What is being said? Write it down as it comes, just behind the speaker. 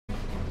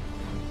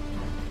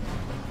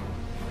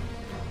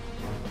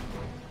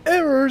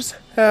errors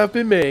have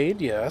been made,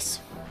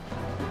 yes.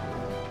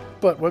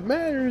 But what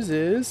matters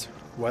is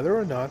whether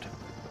or not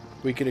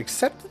we can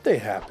accept that they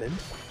happened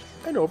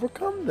and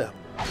overcome them.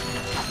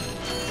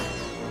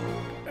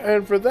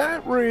 And for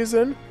that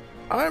reason,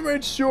 I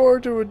made sure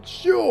to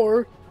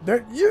ensure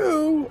that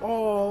you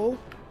all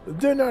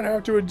did not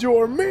have to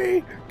endure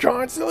me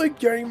constantly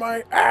getting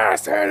my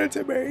ass handed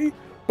to me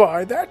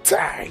by that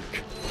tank.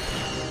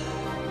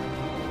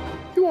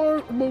 You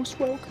are most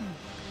welcome.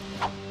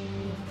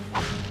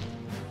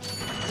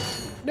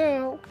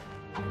 Now,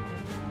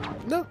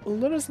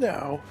 let us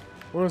now.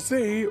 We'll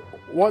see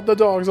what the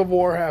dogs of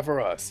war have for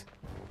us.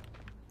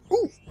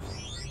 Ooh.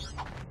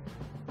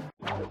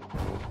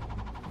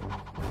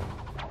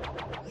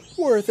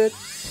 Worth it.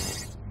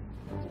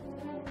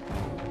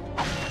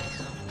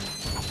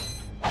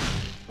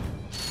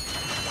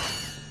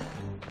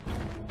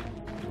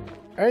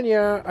 And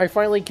yeah, I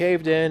finally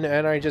caved in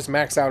and I just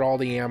maxed out all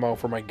the ammo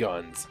for my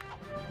guns.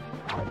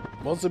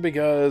 Mostly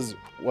because,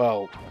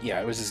 well,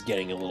 yeah, it was just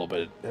getting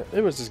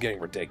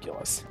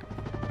ridiculous.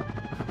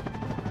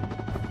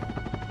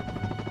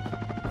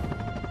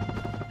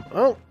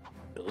 Well,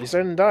 at least I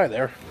didn't die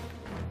there.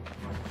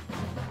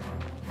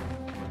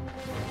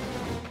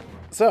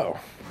 So,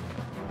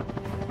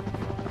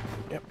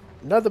 yep,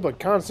 nothing but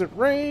constant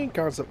rain,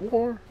 constant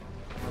war.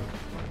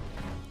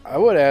 I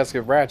would ask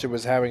if Ratchet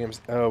was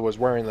was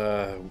wearing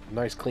the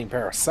nice clean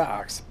pair of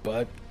socks,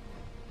 but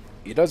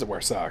he doesn't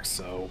wear socks,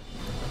 so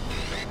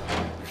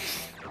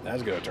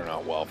that's gonna turn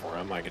out well for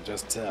him, I can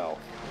just tell.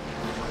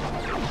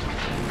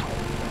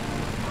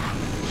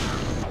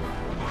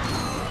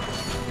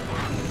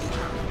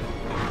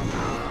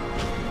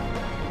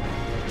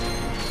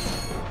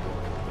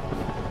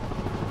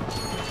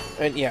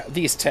 And yeah,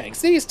 these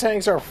tanks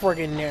are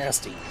friggin'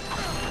 nasty.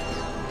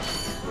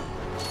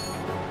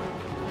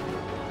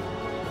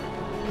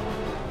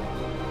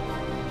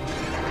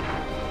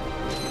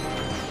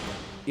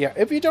 Yeah,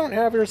 if you don't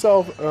have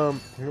yourself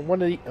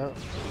one of the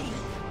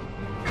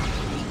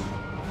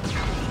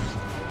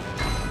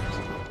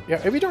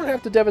yeah, if you don't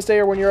have the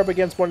Devastator when you're up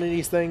against one of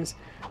these things,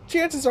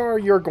 chances are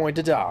you're going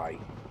to die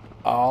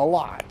a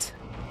lot,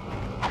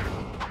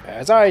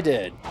 as I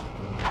did.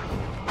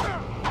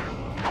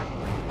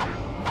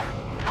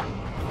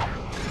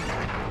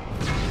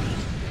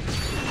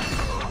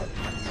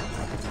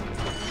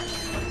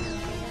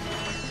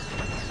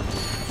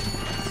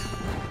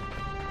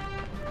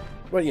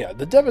 But yeah,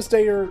 the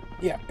Devastator,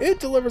 yeah,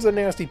 it delivers a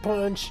nasty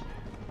punch,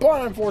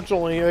 but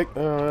unfortunately,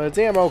 its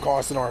ammo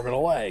costs an arm and a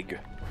leg.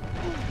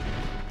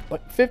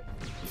 Like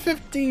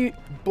 50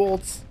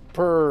 bolts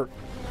per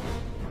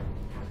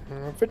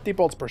 50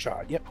 bolts per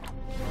shot. Yep.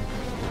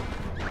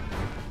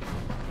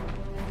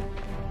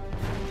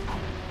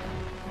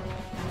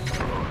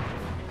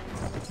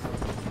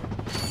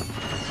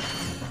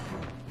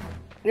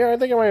 Yeah, I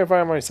think I might have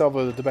found myself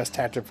the best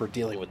tactic for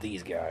dealing with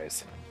these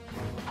guys.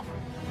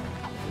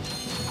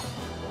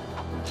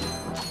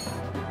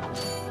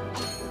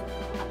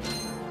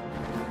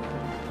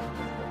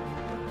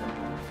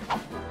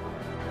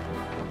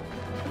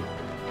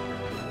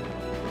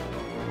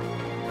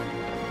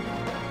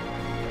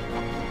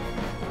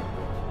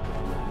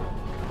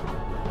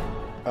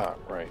 Ah,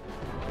 right.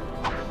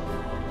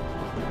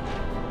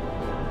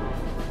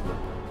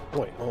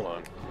 Wait, hold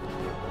on.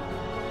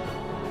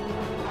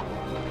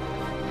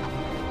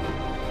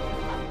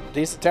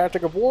 Decent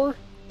tactic of war?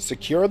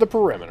 Secure the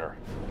perimeter.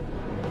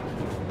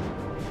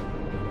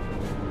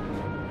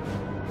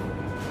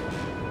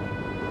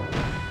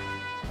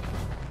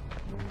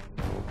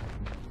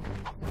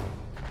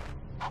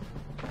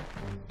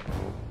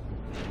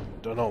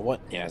 Don't know what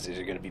Nazis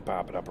are going to be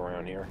popping up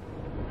around here.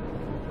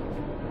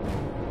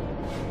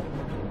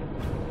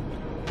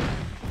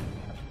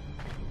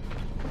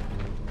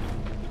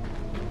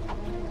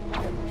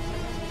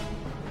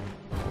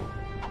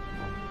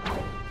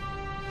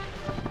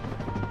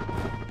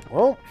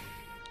 Well,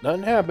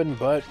 nothing happened,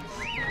 but...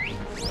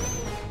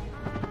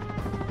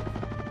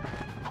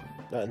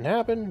 Nothing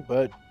happened,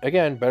 but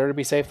again, better to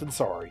be safe than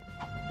sorry.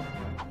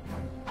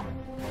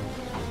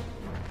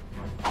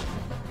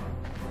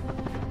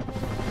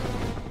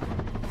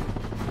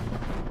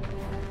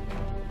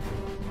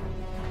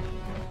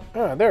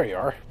 Ah, there you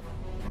are.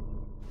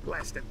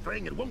 Blasted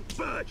thing, it won't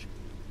budge.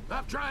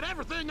 I've tried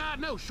everything I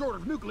know short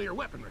of nuclear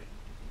weaponry.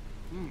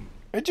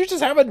 Did you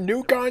just have a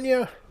nuke on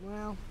you?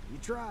 Well, you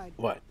tried.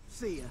 What?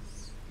 See ya.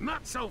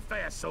 Not so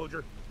fast,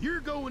 soldier. You're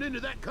going into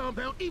that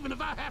compound even if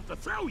I have to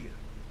throw you.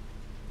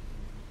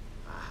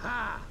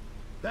 Aha!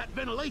 That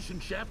ventilation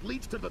shaft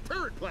leads to the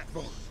turret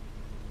platform.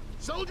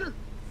 Soldier,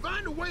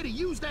 find a way to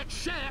use that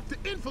shaft to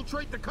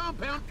infiltrate the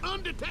compound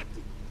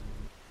undetected.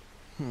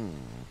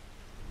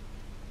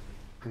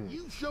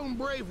 You've shown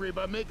bravery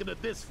by making it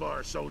this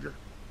far, soldier.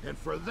 And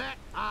for that,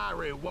 I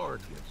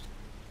reward you.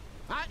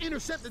 I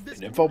intercepted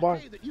this info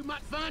box that you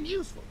might find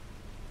useful.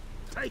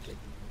 Take it.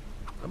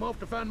 I'm off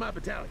to find my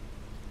battalion.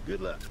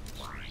 Good luck.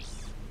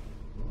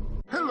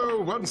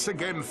 Hello once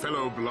again,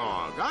 fellow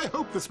blog. I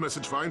hope this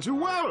message finds you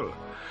well.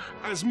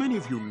 As many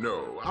of you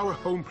know, our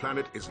home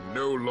planet is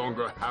no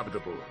longer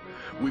habitable.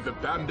 We've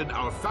abandoned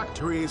our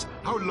factories,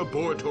 our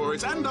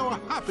laboratories, and our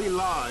happy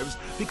lives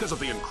because of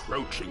the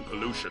encroaching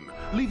pollution,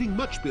 leaving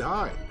much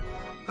behind.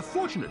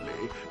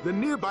 Fortunately, the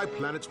nearby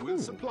planets will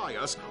supply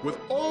us with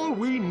all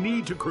we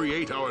need to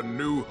create our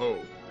new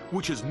home,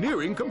 which is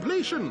nearing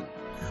completion.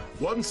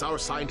 Once our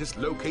scientists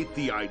locate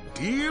the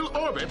ideal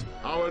orbit,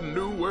 our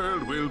new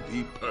world will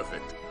be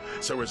perfect.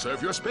 So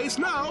reserve your space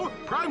now.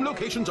 Prime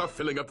locations are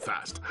filling up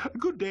fast.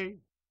 Good day.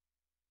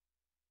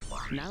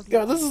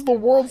 Yeah, this is the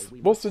world's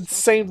most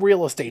insane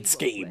real estate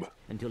scheme.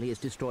 Until he has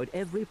destroyed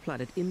every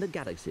planet in the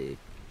galaxy.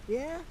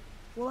 Yeah?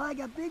 Well, I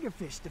got bigger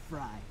fish to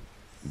fry.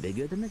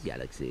 Bigger than the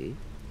galaxy?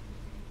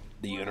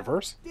 The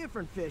universe?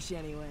 Different fish,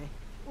 anyway.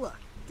 Look,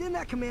 didn't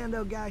that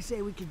commando guy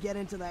say we could get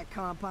into that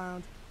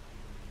compound?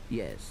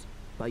 Yes,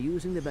 by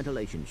using the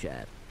ventilation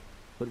shaft.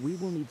 But we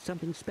will need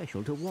something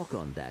special to walk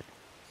on that.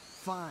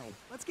 Fine.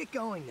 Let's get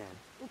going then.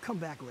 We'll come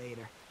back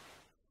later.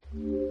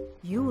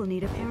 You will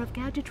need a pair of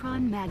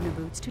Gadgetron Magna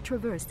boots to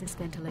traverse this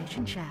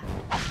ventilation shaft.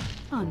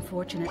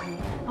 Unfortunately,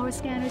 our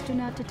scanners do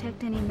not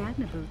detect any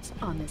Magna boots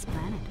on this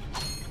planet.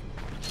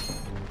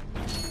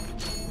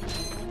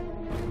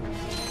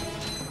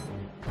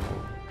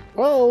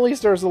 Well, at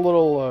least there's a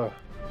little,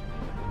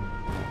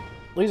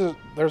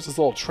 there's this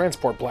little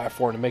transport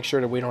platform to make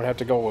sure that we don't have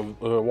to go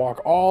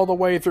walk all the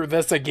way through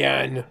this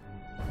again.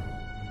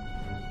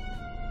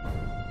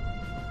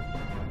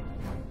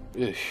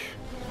 Ugh.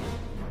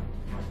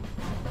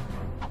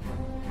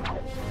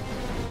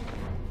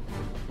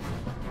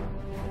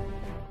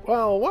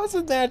 Well,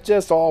 wasn't that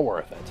just all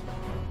worth it?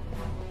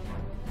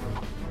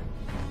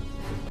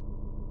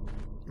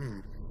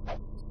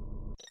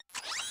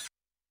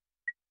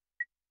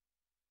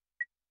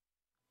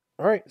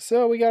 Alright,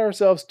 so we got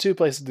ourselves two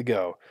places to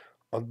go.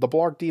 The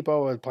Blark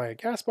Depot at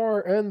Planet Gaspar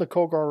and the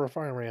Kogar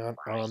Refinery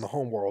on the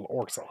homeworld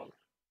Orxon.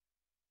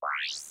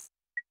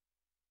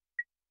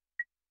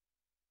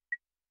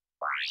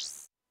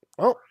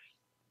 Well,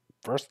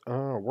 first,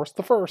 worst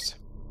the first.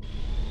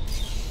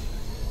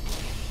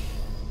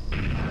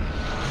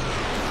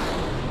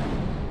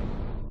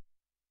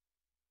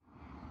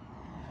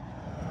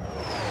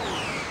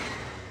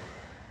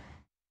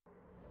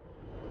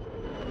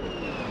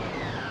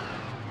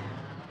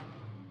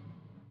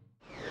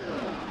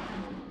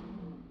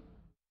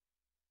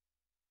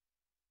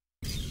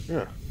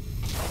 Yeah.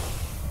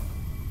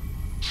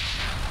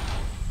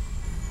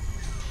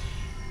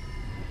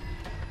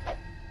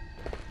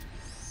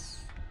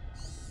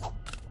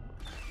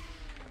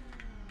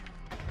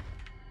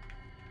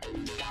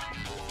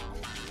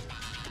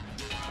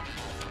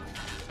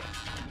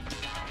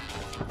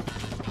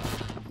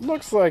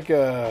 Looks like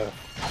a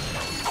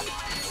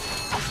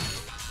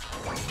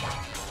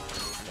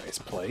nice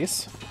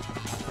place.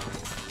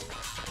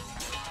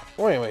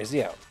 Well, anyways,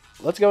 yeah.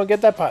 Let's go and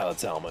get that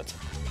pilot's helmet.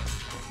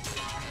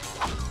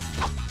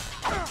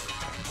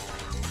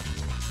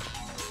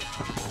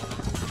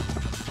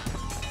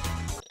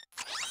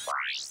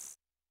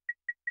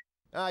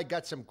 I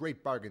got some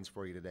great bargains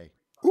for you today.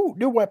 Ooh,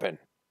 new weapon.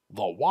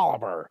 The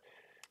Walloper.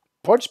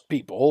 Punch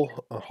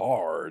people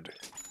hard.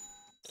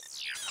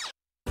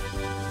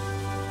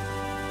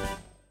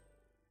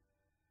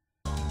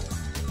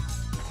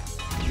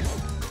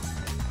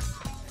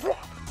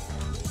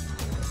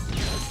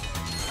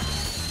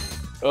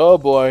 Oh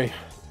boy.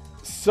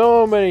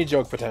 So much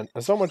joke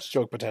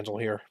potential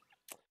here.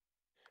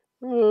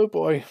 Oh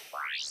boy.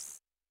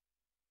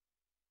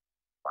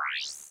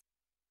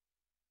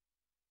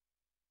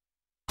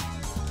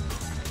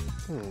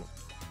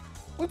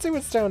 Let's see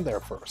what's down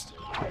there first.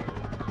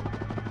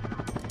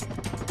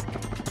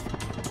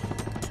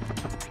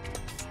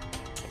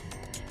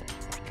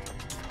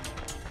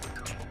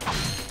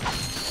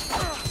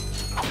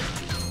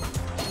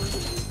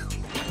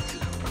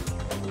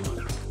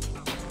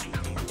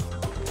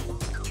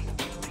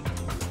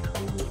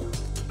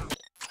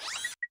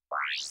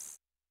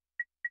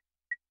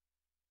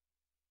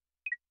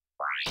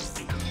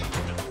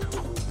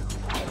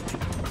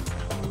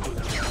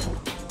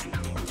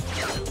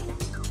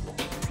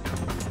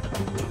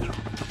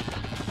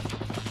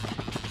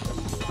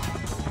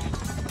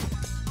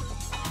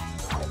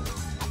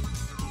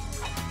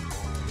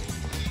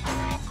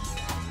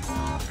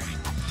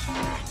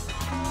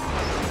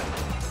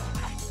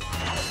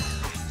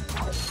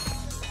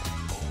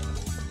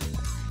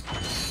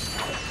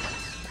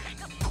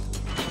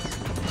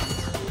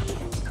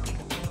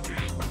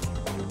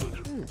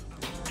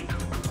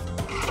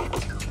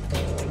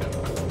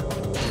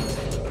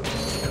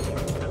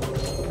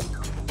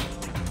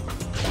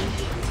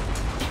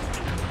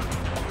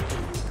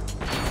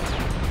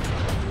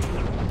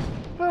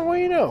 What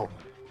do you know?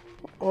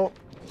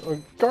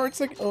 Guards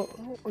that...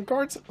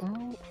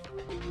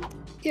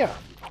 yeah,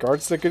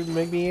 guards that could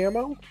make me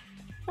ammo?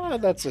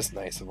 That's just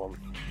nice of them.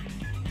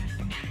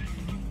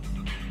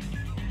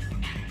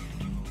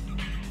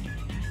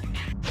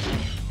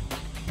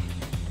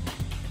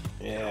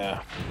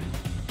 Yeah.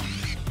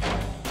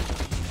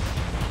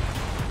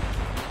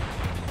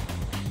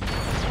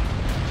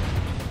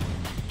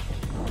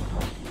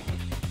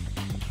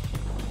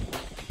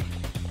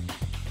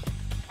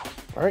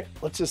 Alright,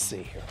 let's just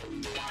see here.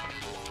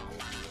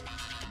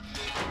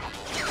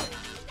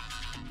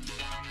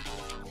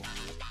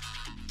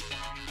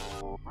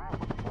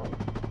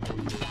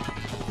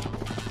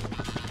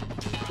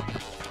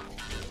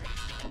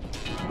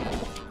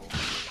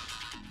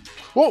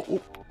 Whoa!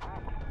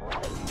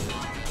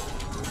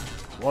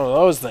 One of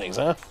those things,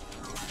 huh?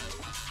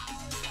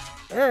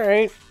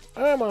 Alright,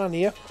 I'm on to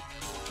you.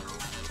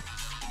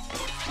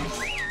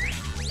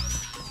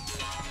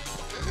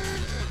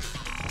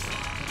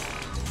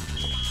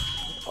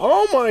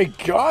 Oh my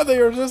god, they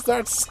are just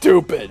that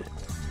stupid!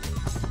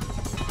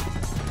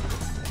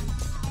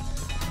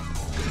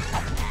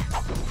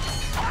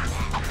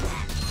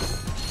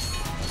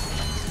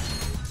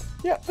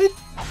 Yeah,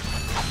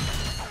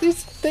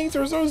 these things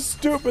are so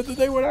stupid that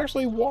they would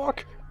actually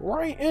walk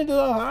right into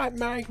the hot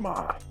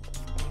magma.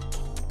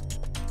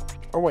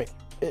 Oh wait,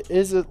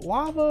 is it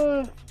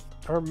lava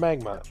or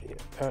magma?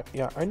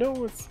 Yeah, I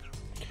know it's...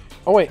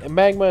 Oh wait,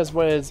 magma is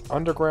when it's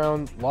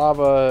underground,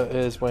 lava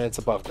is when it's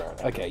above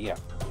ground. Okay, yeah.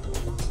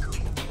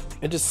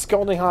 And just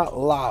scalding hot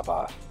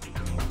lava.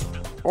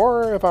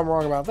 Or if I'm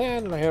wrong about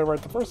that and I had it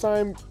right the first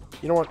time,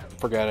 you know what?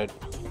 Forget it.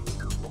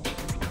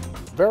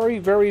 Very,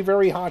 very,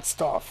 very hot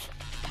stuff.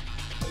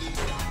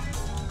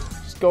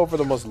 Just go for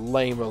the most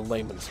lame of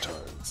layman's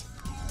terms.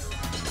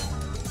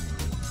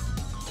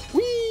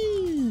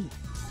 Whee!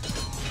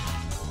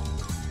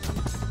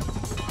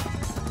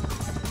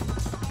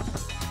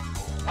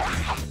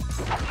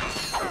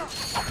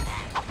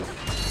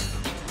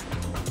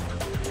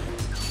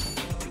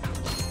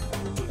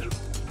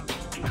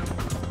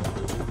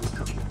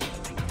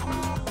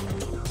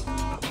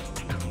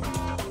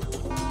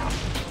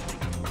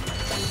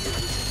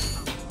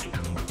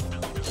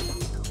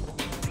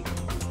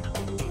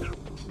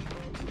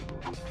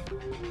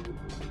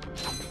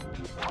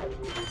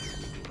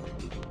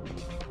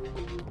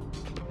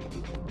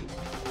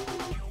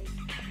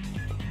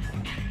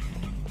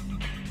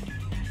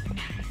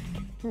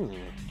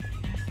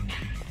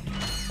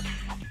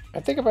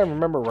 I think if I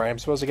remember right, I'm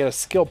supposed to get a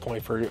skill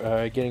point for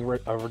getting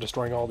rid of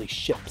destroying all these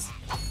ships.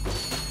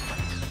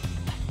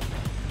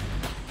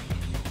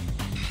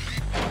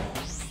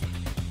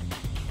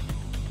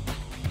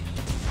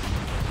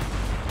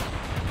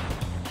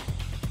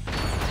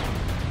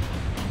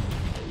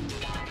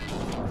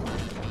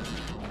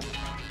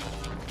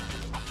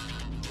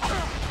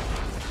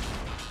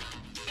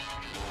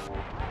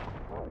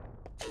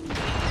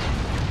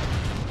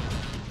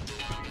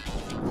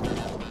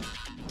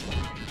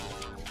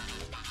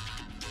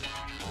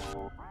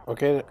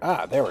 Okay,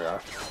 there we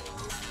are.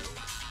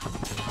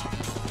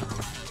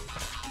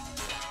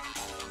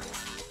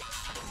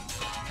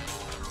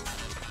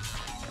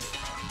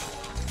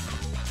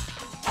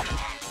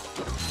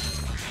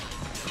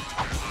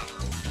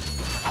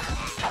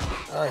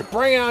 Alright,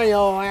 bring it on, you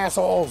little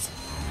assholes!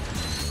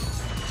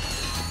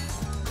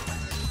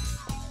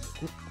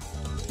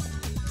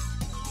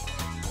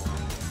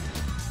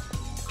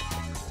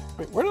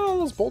 Wait, where did all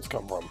those bolts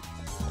come from?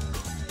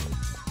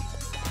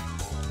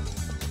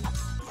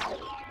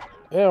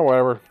 Yeah,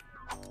 whatever.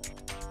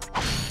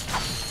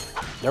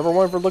 Never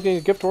one for looking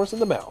a gift horse in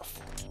the mouth.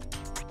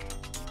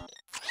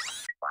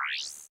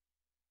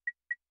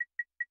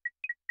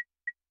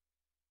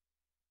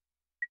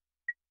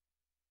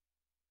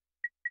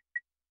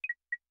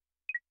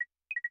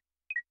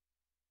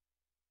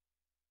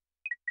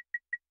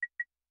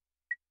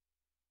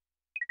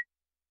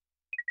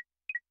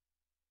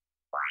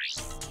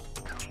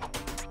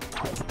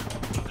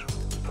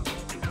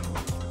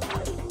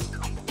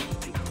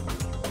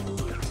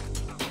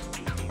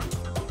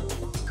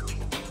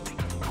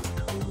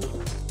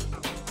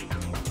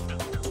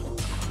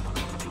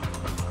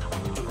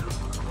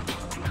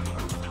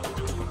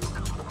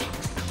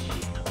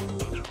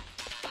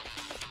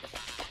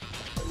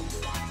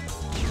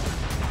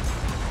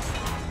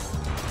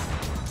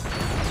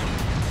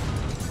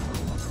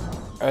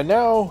 And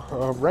now,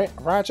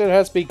 Ratchet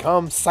has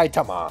become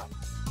Saitama.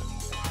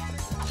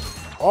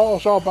 All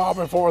shall bow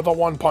before the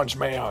One Punch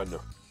Man.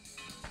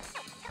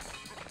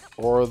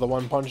 Or the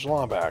One Punch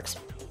Lombax.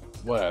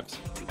 Whatevs.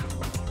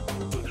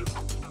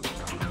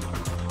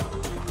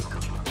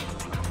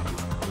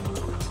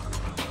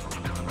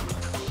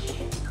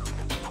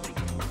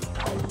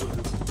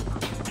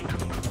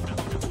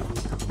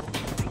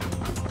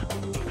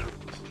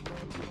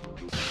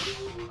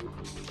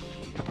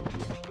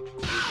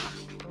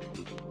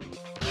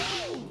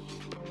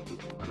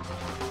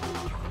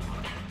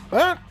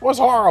 That was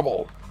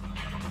horrible.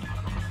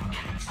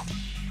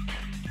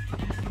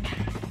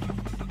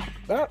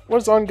 That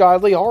was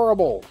ungodly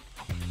horrible.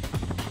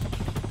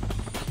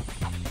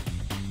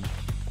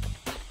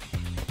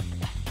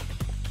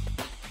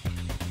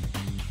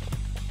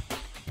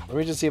 Let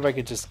me just see if I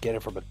could just get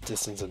it from a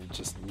distance and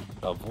just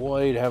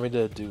avoid having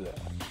to do that.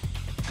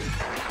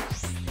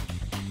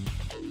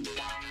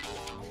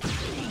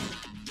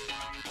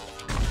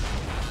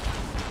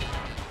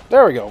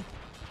 There we go.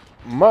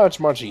 Much,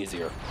 much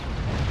easier.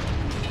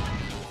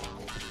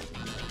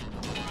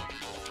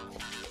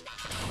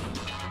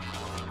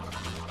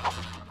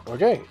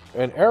 Okay,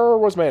 an error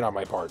was made on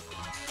my part.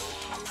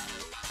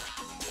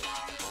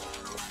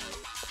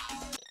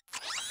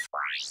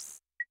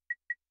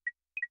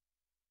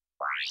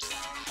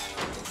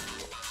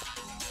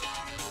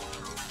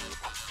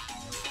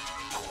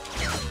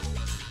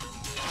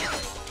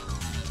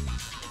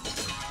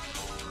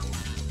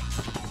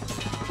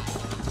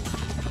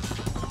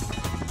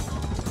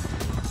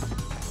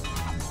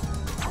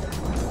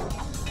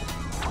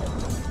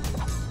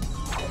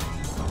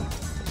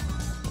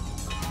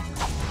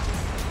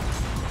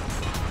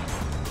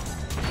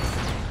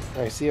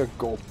 I see a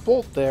gold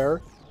bolt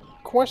there.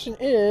 Question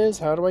is,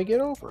 how do I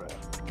get over it?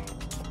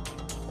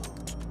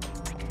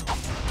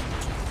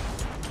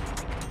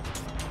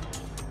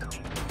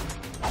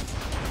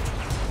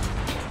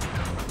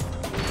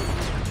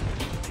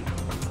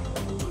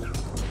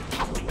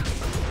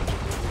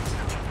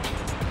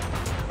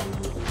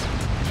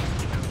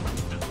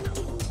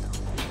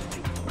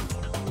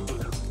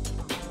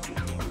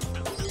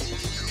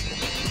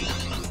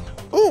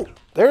 Ooh,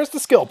 there's the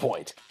skill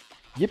point.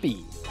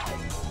 Yippee.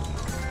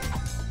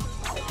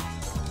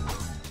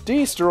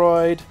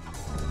 Destroyed.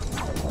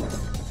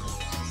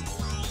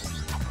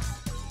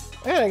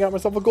 And I got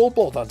myself a gold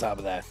bolt on top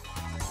of that.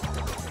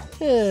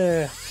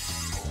 Yeah.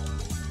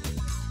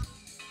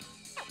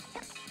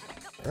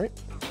 Alright.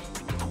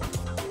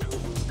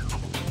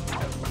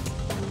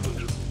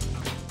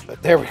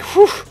 There we go.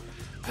 Whew.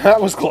 That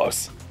was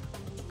close.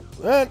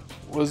 That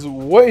was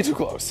way too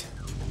close.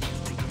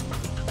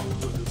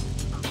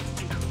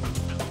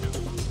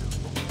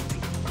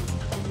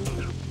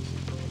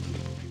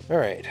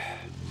 Alright.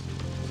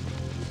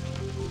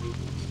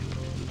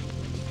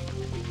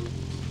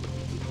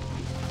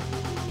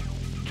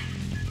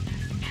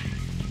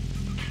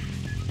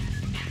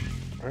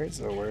 Alright,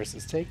 so where's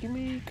this taking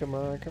me? Come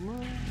on, come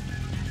on.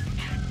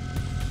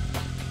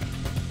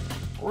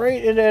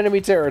 Right into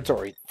enemy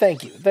territory.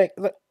 Thank you.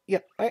 Yeah,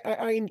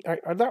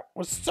 that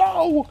was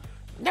so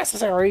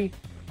necessary.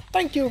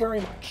 Thank you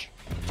very much.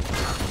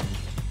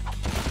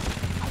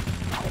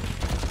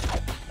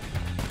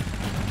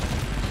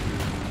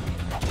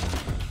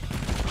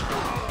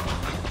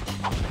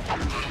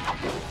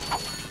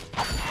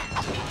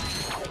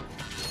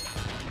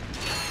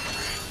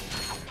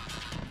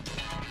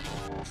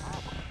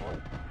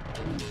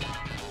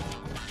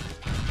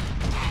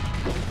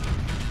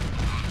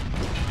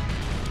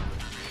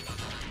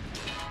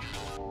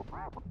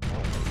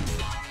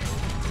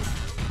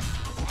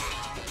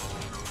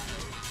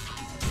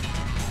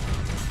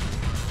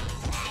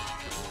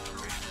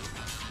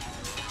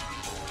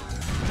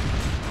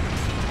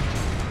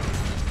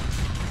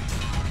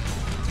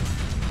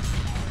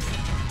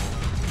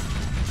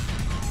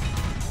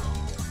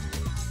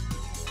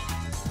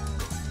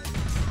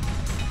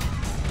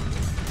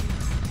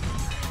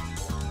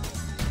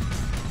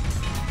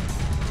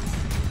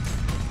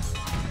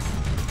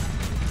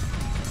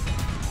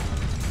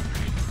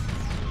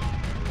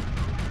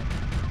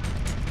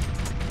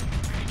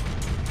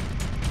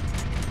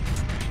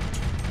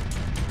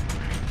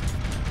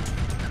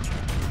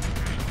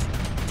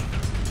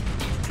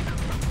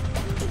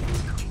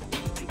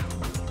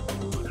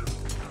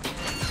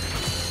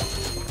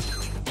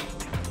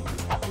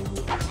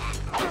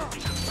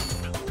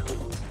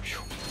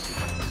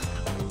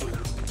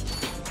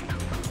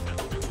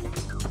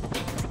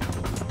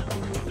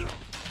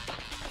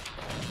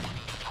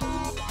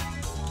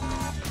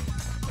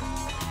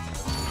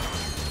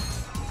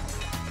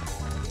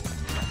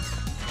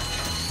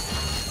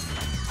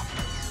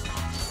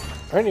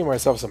 I need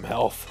myself some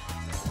health.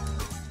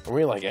 I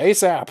mean, like,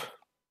 ASAP.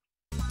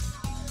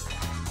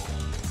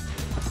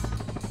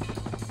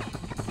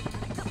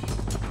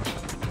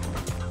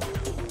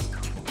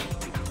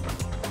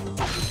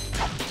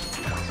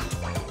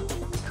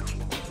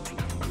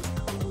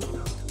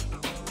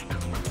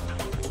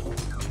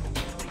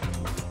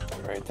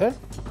 Alright then.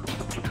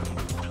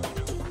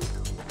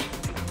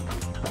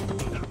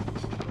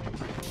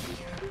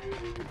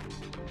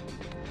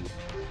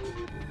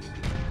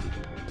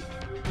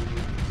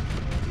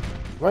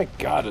 My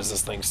god, is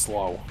this thing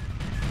slow.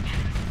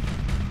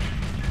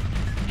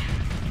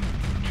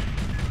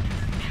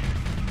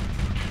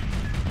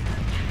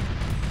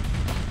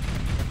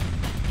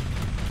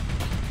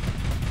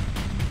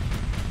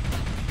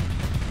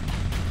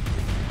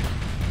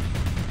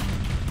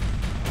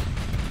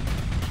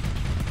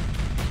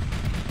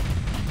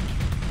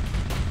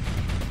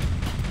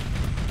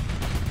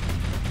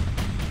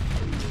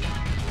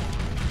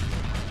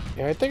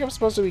 Yeah, I think I'm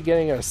supposed to be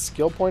getting a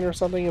skill point or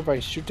something if I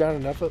shoot down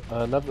enough of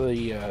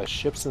the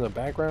ships in the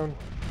background.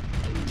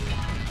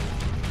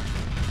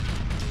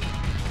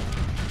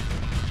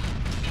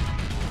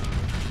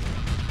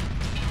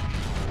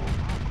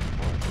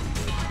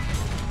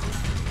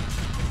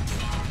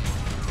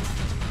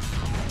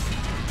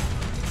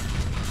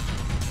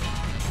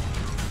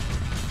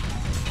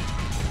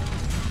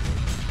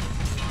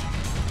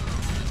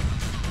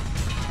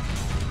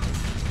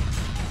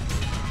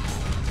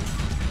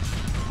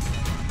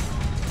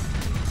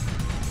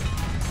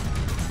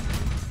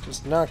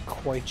 Not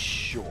quite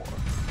sure.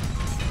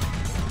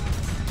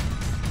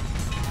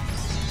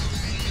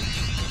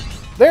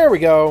 There we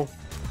go.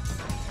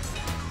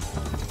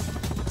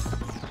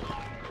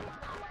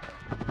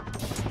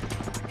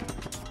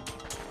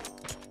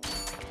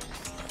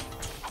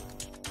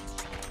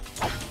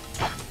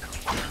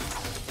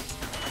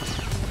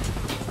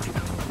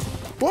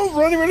 Whoa,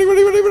 running.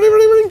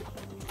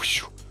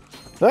 Whew.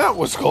 That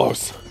was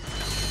close.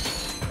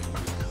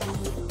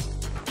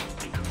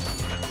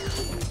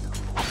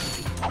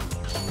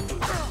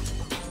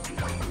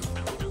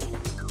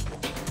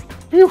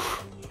 Phew.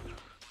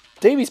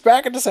 Davy's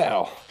back at the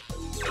saddle.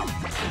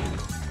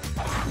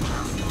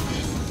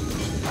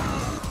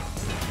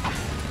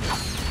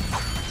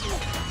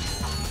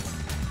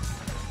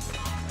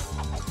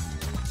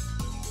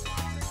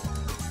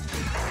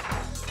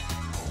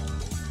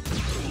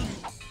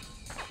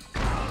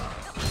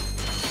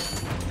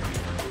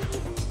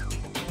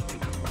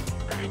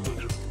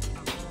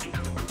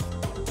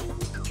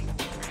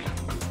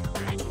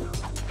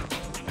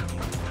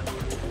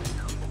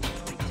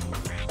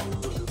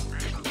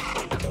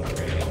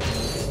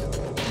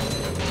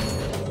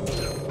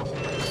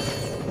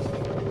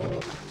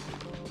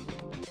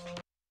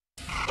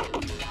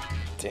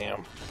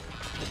 Damn.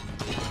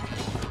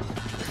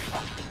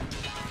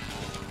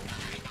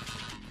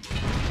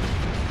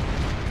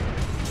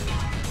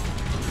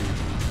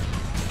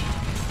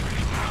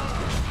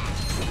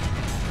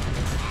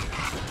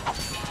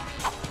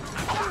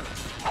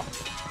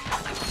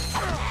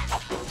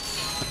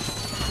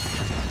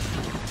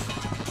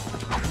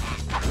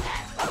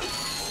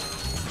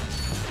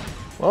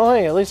 Well,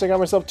 hey, at least I got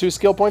myself 2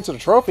 skill points and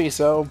a trophy,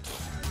 so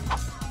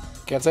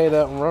can't say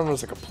that run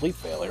was a complete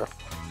failure.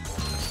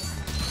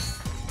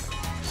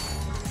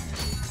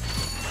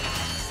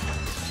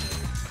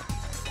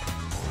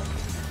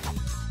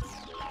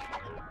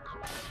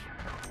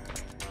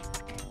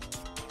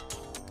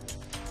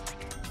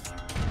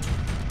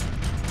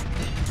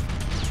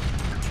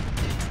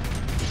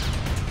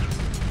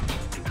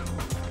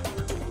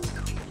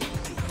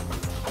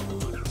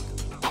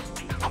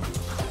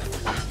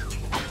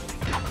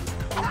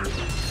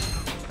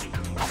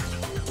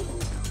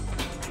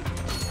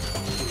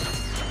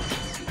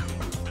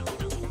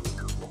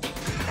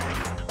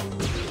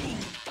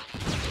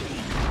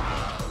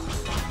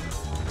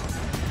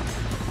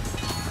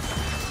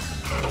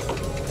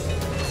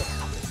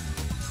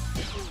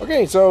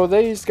 Okay, so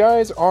these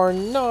guys are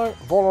not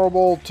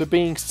vulnerable to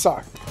being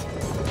sucked.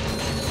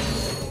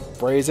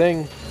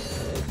 Phrasing.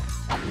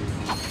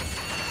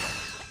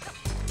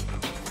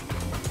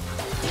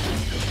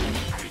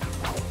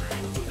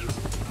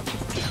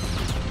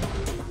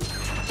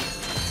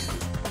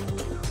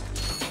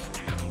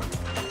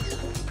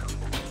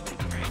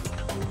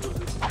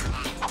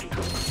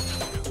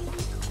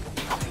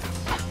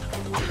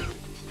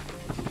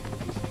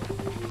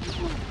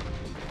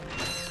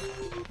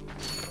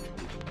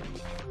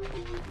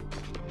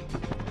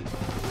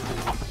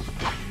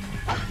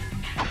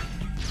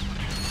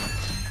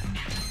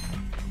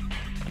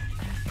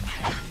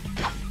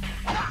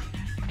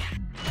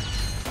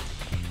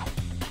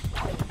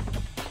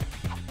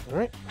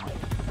 Alright.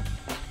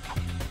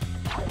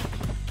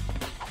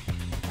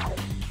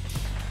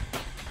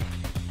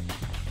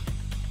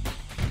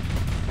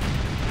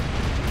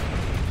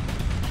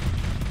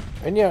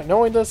 And yeah,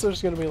 knowing this,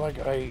 there's going to be like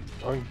a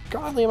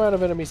ungodly amount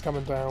of enemies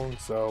coming down,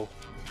 so...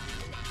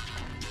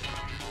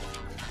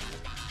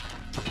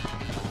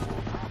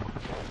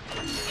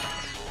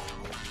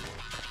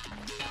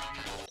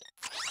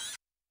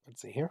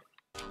 Let's see here.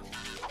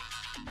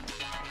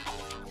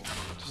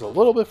 Just a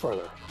little bit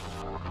further.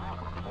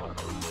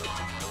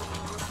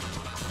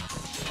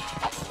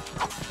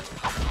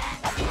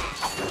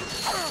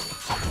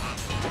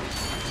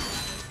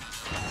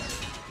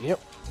 Yep.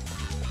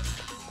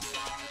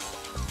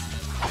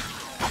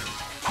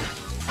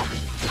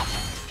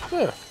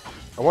 Yeah.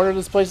 I wonder if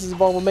this place is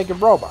involved with making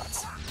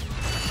robots.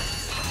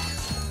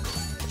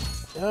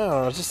 I don't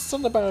know, just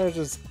something about it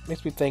just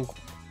makes me think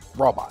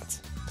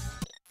robots.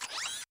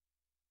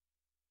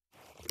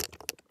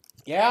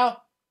 Yeah?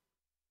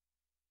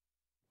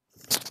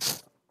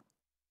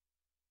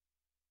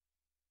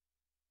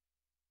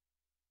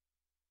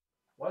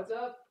 What's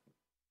up?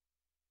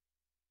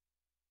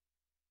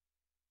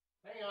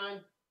 Hang on.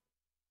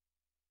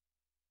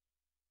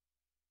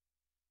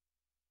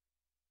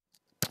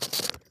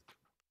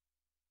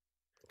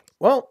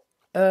 Well,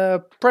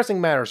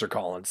 pressing matters are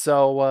calling,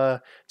 so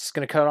just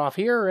gonna cut off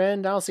here,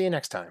 and I'll see you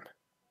next time.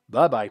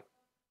 Bye-bye.